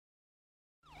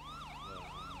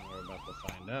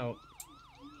to find out.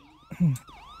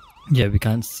 Yeah, we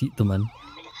can't seat them in.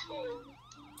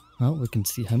 Well, we can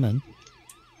see him in.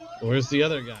 Where's the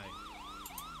other guy?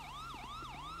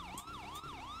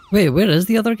 Wait, where is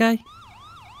the other guy?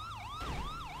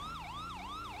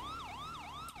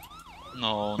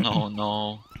 No, no,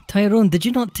 no. Tyrone, did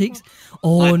you not take...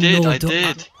 Oh, I did, no. I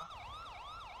did.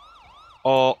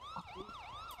 Oh.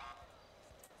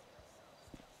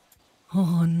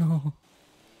 Oh, no.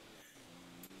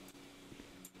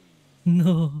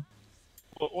 No.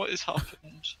 What is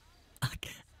happened?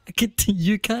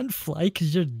 You can't fly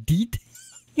because you're dead.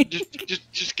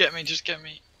 just get me, just get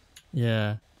me.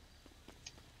 Yeah.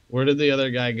 Where did the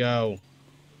other guy go?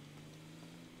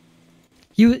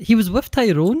 He was with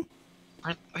Tyrone.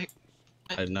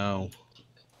 I know.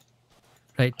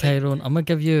 Right, Tyrone, I'm gonna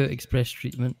give you express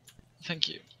treatment. Thank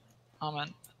you.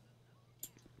 Amen.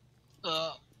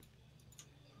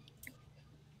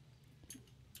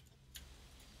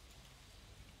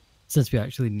 Since we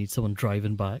actually need someone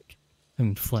driving back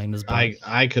and flying us back.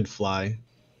 I could fly.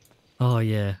 Oh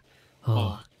yeah.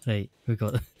 Oh, right. We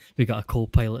got a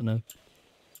co-pilot now.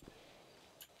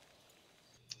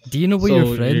 Do you know what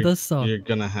your friend does, sir? You're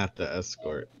gonna have to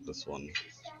escort this one.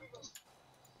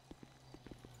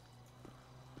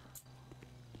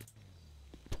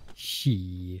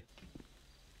 She.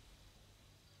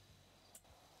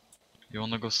 You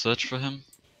wanna go search for him?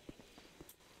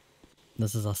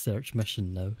 This is a search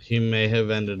mission now. He may have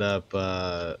ended up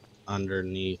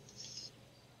underneath,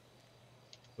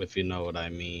 if you know what I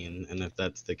mean. And if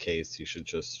that's the case, you should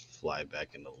just fly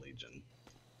back into Legion.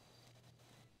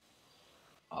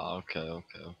 Oh, okay.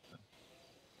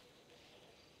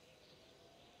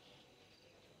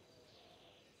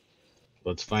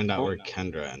 Let's find out where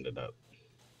Kendra ended up.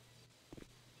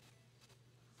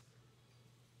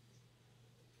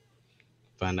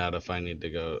 Find out if I need to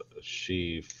go.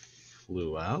 She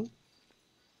flew out?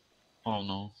 Oh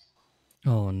no.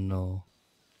 Oh no.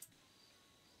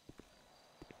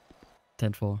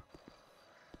 10-4.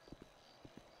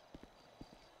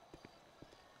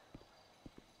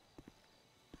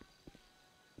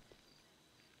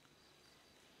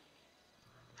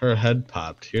 Her head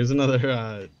popped. Here's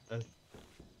another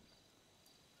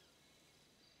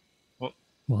What?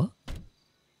 What?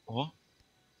 What?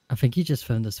 I think he just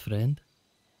found his friend.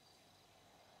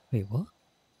 Wait, what?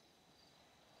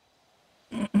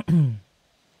 I'm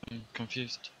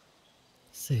confused.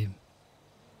 Same.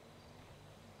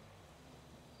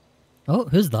 Oh,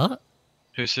 who's that?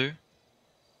 Who's who?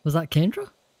 Was that Kendra?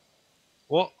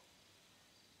 What?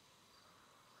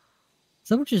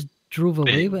 Someone just drove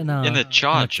away with in a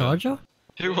Charger?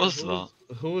 Who was that?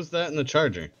 Who was that in the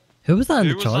Charger? Who was that in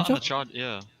Who the was Charger? that in the Charger?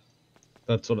 Yeah.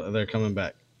 That's what they're coming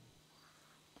back.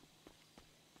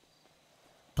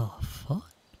 The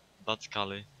fuck? That's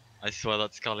Callie. I swear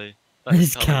that's Callie.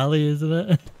 It's Callie, isn't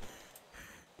it?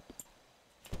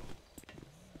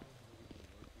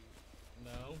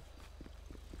 No.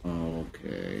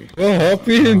 Okay. Oh, hop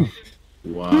in!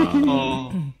 Wow.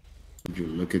 Oh. Would you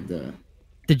look at that?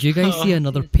 Did you guys see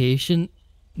another patient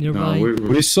nearby? No,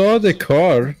 We saw the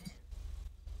car.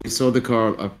 we saw the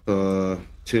car up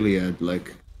Chiliad,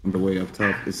 like on the way up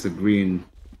top. It's a green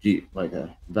Jeep, like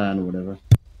a van or whatever.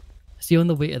 See, on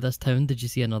the way to this town, did you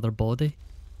see another body?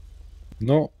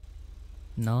 No.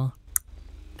 No.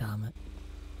 Damn it.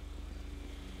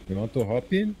 You want to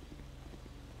hop in?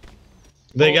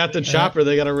 They got the chopper.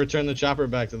 They got to return the chopper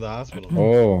back to the hospital.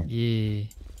 Oh. Yeah.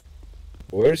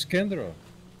 Where's Kendra?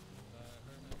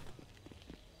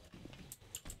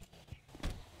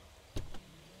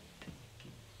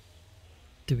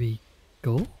 Do we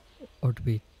go? Or do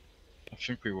we... I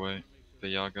think we wait. The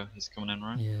Yaga is coming in,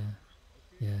 right? Yeah.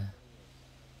 Yeah.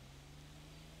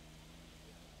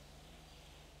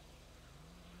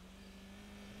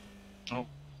 Oh.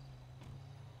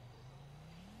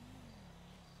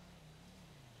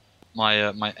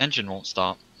 My engine won't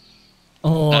start.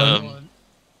 Oh,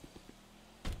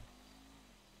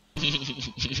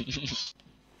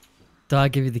 do I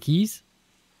give you the keys?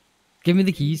 Give me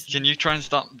the keys. Can you try and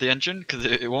start the engine? Because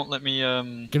it won't let me,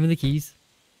 Give me the keys.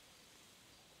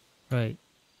 Right.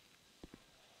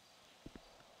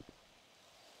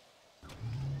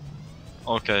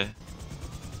 Okay.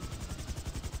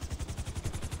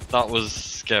 That was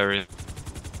scary.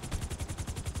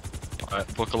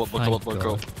 Alright, buckle up, buckle up, Thank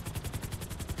buckle God. up.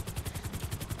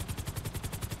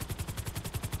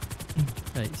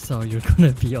 Right, so you're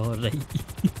gonna be alright.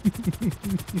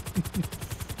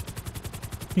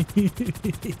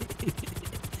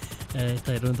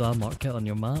 Tyrone, do I mark it on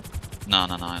your map? No,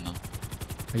 I know.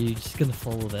 Are you just gonna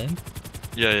follow them?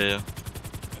 Yeah.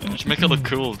 Just make it look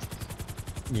cool.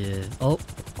 Yeah. Oh,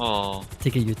 Oh,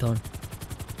 take a U-turn.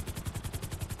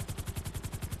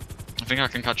 I think I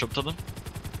can catch up to them.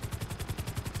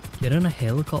 You're in a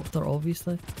helicopter,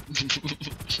 obviously.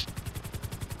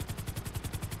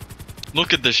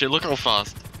 Look at this shit, look how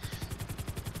fast.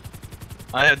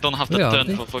 I don't have to Where are turn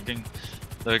they? for fucking...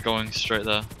 They're going straight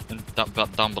there. And that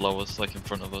down below us, like in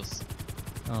front of us.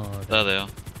 Oh, right. There they are.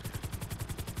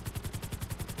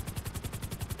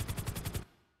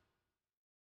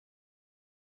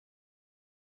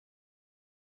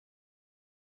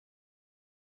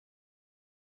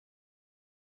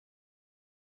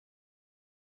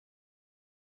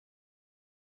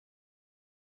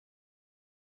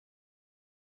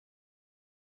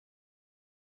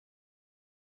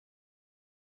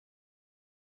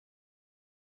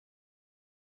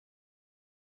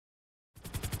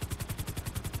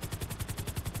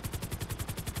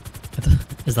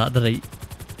 Is that the right?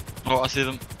 Oh, I see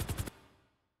them.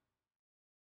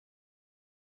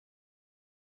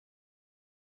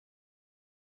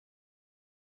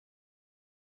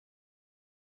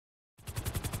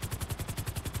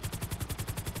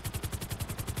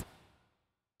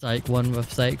 Psych 1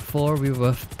 with Psych 4, we're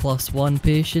with +1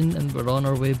 patient and we're on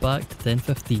our way back to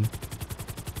 10:15.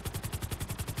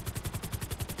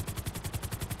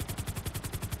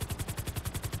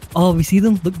 Oh, we see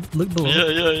them? Look below.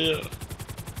 Yeah.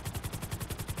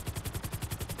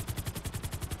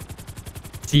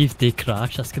 See if they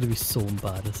crash, that's gonna be so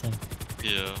embarrassing.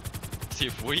 Yeah. See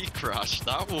if we crash,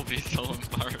 that will be so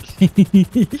embarrassing.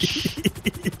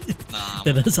 Nah.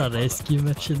 There is a I'm rescue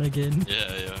mission again.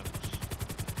 Yeah.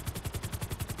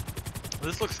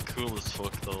 This looks cool as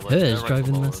fuck though. Like, Who they're is right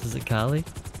driving below this? us. Is it Callie?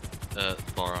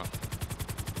 Laura.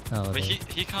 Oh, But right.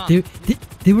 he can't.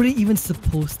 They weren't even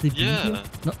supposed to be Yeah. here.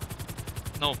 No,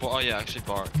 No, but oh yeah, actually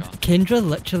Bart can't. Kendra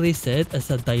literally said it's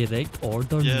a direct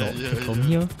order not to come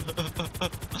here.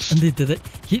 And they did it.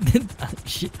 He did. I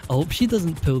hope she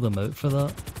doesn't pull them out for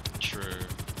that. True.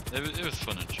 It was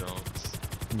fun and jokes.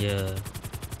 Yeah.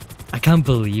 I can't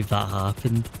believe that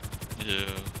happened. Yeah.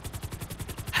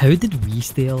 How did we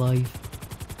stay alive?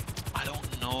 I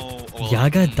don't know. Well,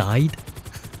 Yaga died.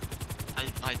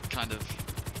 I kind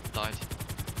of died.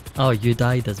 Oh, you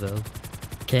died as well.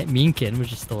 Me and Ken were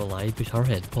just still alive, but her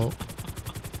head popped.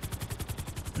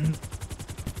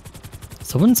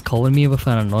 Someone's calling me with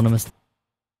an anonymous.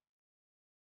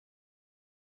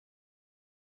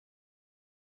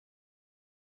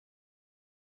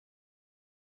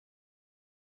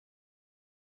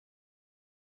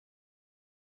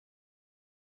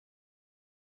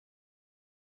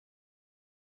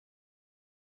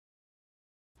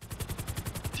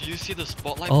 Do you see the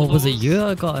spotlight? Oh, below was it us? you?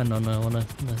 I got an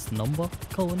anonymous number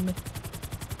calling me.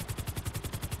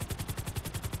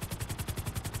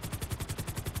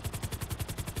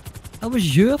 That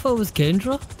was you if I was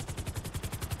Kendra?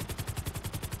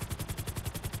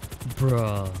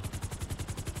 Bruh.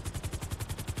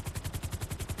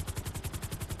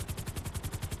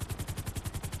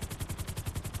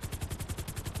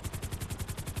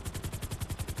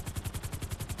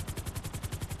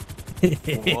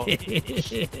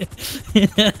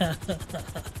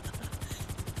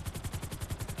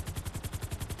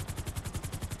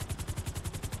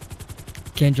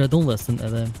 Kendra, don't listen to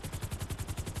them.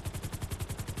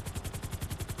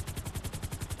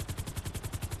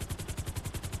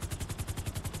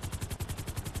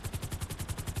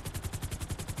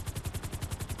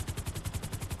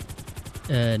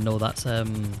 No, that's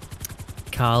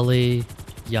Kali,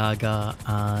 Yaga,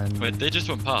 and Wait, they just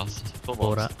went past.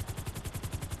 Footballs. Borat.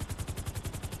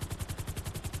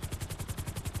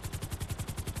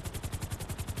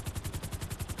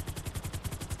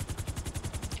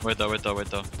 Wait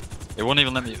though. It won't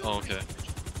even let me. Oh, okay.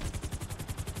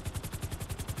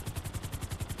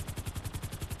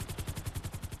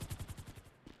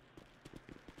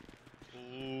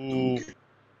 Ooh.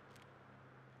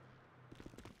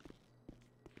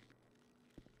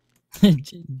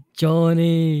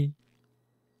 Johnny.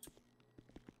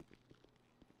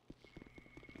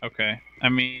 Okay. I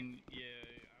mean, yeah,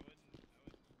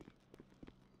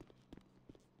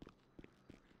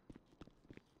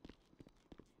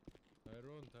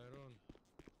 Tyrone.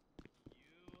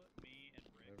 you, me, and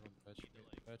Rick.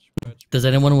 Patch. Does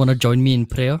anyone want to join me in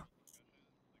prayer? That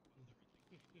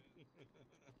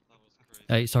was crazy.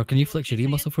 Alright, sir, can you flex your ear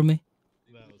muscle for me?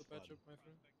 That was fun. Patch up, my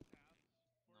friend.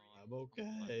 I'm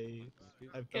okay.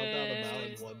 I fell down a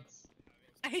mountain Good. once.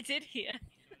 I did hear.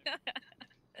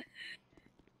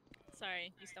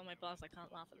 Sorry, you stole my bars. I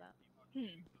can't laugh at that.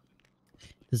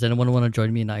 Does anyone want to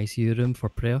join me in the ICU room for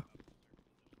prayer?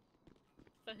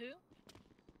 For who?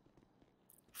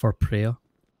 For prayer.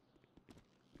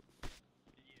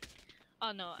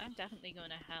 Oh no, I'm definitely going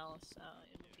to hell, so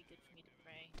it would be good for me to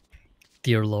pray.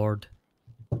 Dear Lord,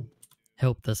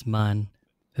 help this man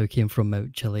who came from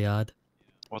Mount Chiliad.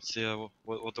 What's the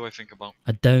what do I think about?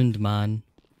 A downed man,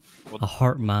 What a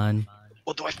hurt man.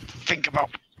 what do I think about?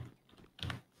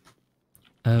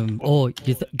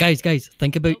 Guys,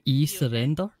 think about Oh, E you okay?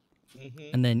 surrender Mm-hmm.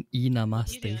 and then E You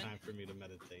namaste. doing? Time for me to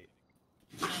meditate.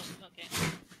 Oh, okay.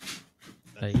 That's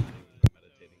Right. not even a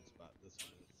meditating spot. This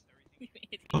one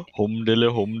is. Home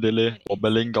dille,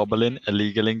 bobbling, gobbling,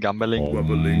 illegaling, gambling.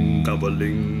 Wobbling,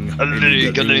 gobbling,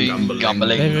 Illegally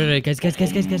gambling. Right, guys. Right, guys. Put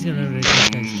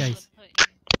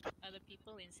other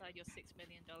people inside your $6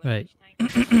 million Right. fish tank.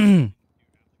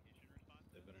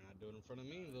 They better not do it in front of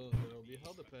me. There'll be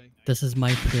hell to pay. This is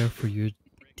my prayer for you,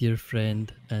 dear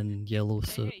friend in yellow Hey,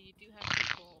 suit, hey, you do have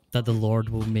people that the following Lord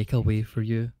you. will make a way for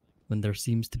you when there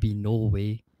seems to be no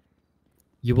way.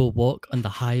 You will walk on the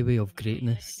highway of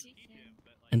greatness.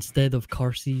 Instead of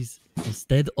curses,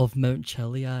 instead of Mount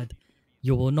Chiliad,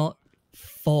 you will not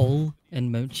fall in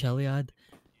Mount Chiliad,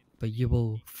 but you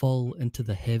will fall into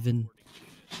the heaven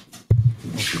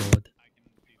of God.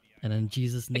 And in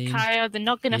Jesus' name, Kyle, they're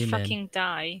not gonna amen. fucking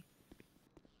die.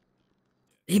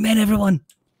 Amen, everyone.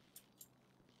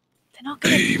 They're not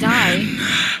gonna die.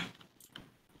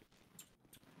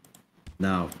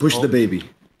 Now, push the baby.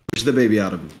 Push the baby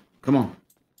out of him. Come on.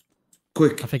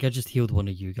 Quick. I think I just healed one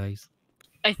of you guys.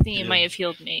 I think you might have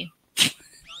healed me.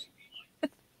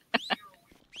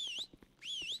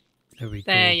 There we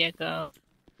There go. you go.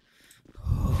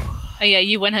 Oh yeah,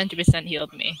 you 100%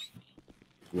 healed me.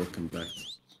 Welcome back.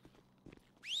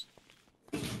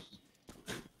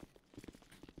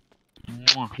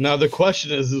 Now the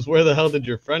question is where the hell did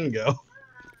your friend go?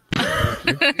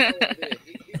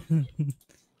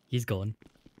 He's gone.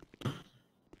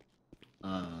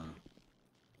 Yeah,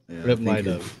 Rip might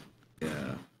have.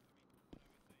 Yeah.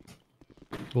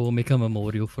 We'll make a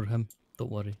memorial for him.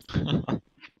 Don't worry.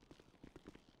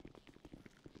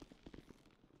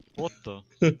 What the?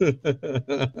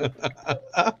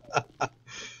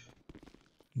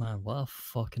 Man, what a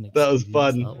fucking experience That was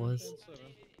fun. that was.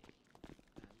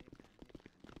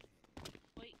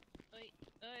 Oi,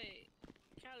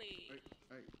 Callie.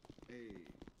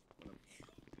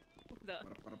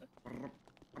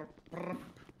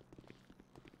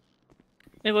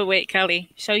 Wait, Callie.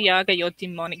 Show Yaga your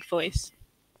demonic voice.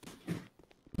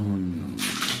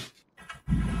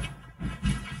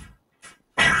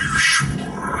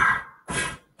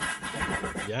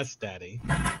 Yes, Daddy.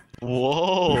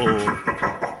 Whoa!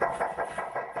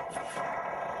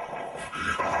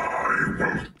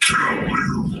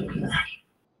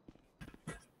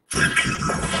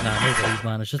 Nah, no worries,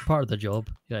 man. It's just part of the job.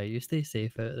 Right, you stay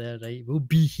safe out there, right? We'll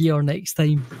be here next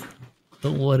time.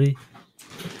 Don't worry.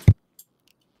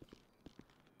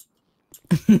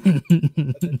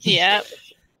 Yep.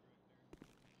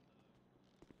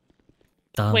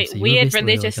 Damn, Wait, so you were weird basically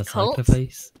religious like a cult?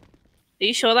 sacrifice. Are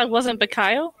you sure that wasn't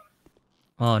Bakayo?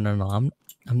 Oh no, I'm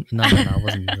no,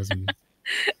 it wasn't me.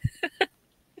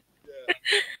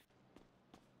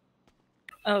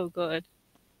 Oh, good.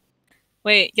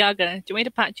 Wait, Yaga, do you want me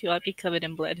to patch you? I'd be covered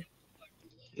in blood.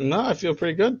 No, I feel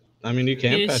pretty good. I mean, you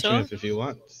can You patch sure? me if you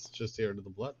want. It's just here to the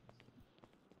blood.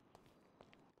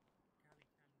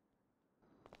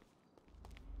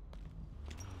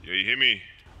 Yeah, you hear me?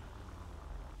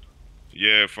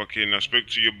 Yeah, fucking, I spoke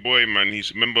to your boy, man.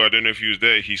 Remember, I don't know if he was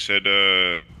there. He said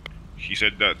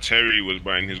that Terry was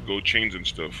buying his gold chains and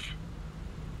stuff.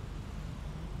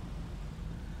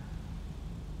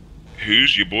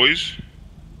 Who's your boys?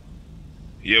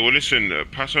 Yeah, well, listen,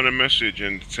 pass on a message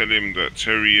and tell him that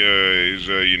Terry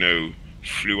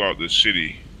flew out the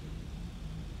city.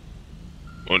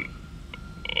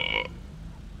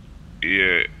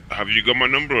 Yeah, have you got my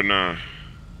number or nah?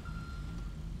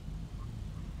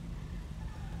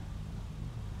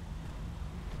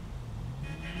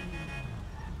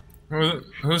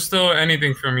 Who stole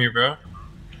anything from you, bro?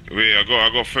 Wait, I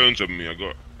got phones on me.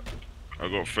 I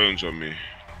got phones on me.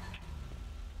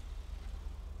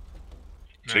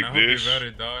 Take Man, I this. hope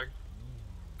you're better, dog.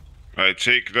 Alright,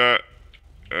 take that.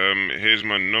 Here's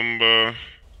my number.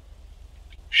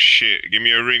 Shit, give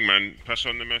me a ring, man. Pass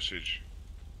on the message.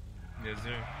 Yes,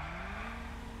 sir.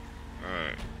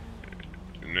 Alright.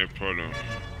 No problem.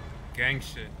 Gang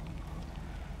shit.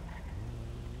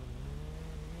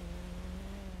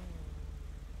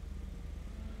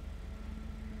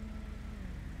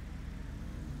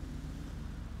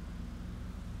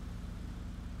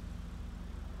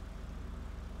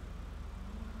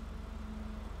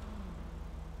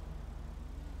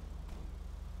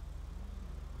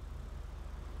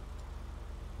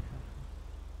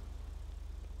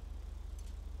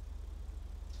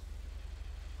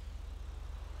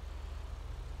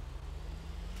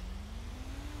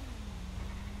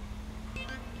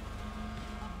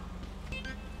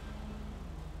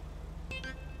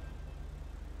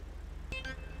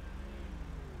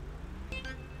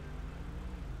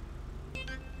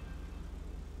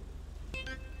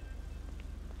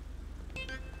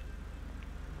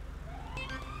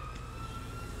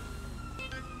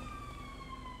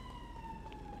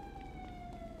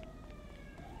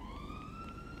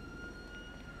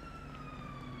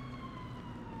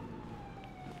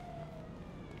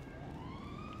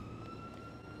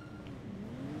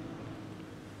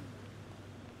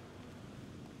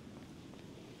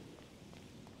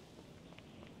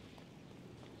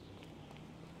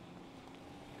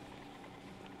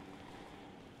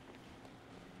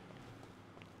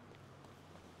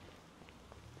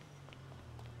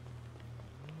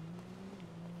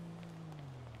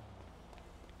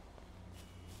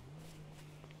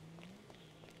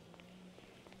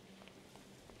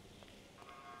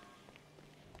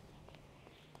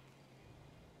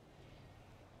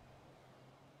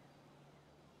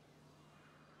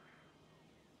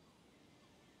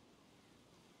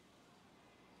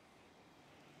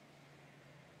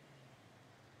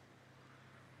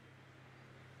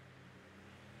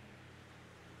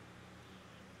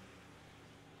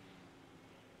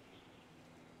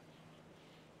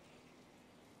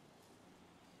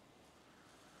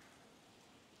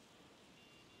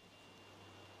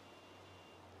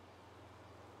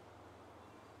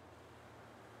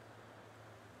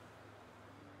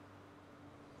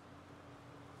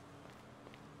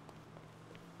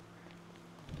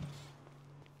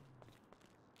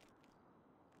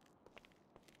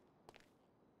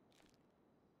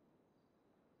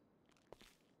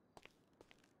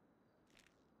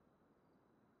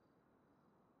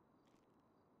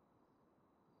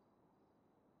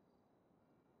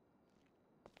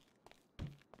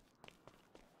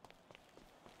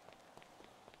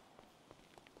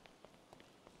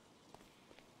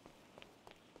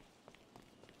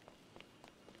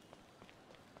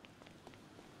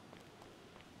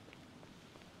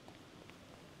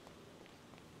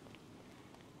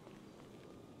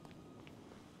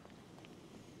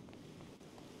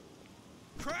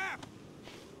 Crap!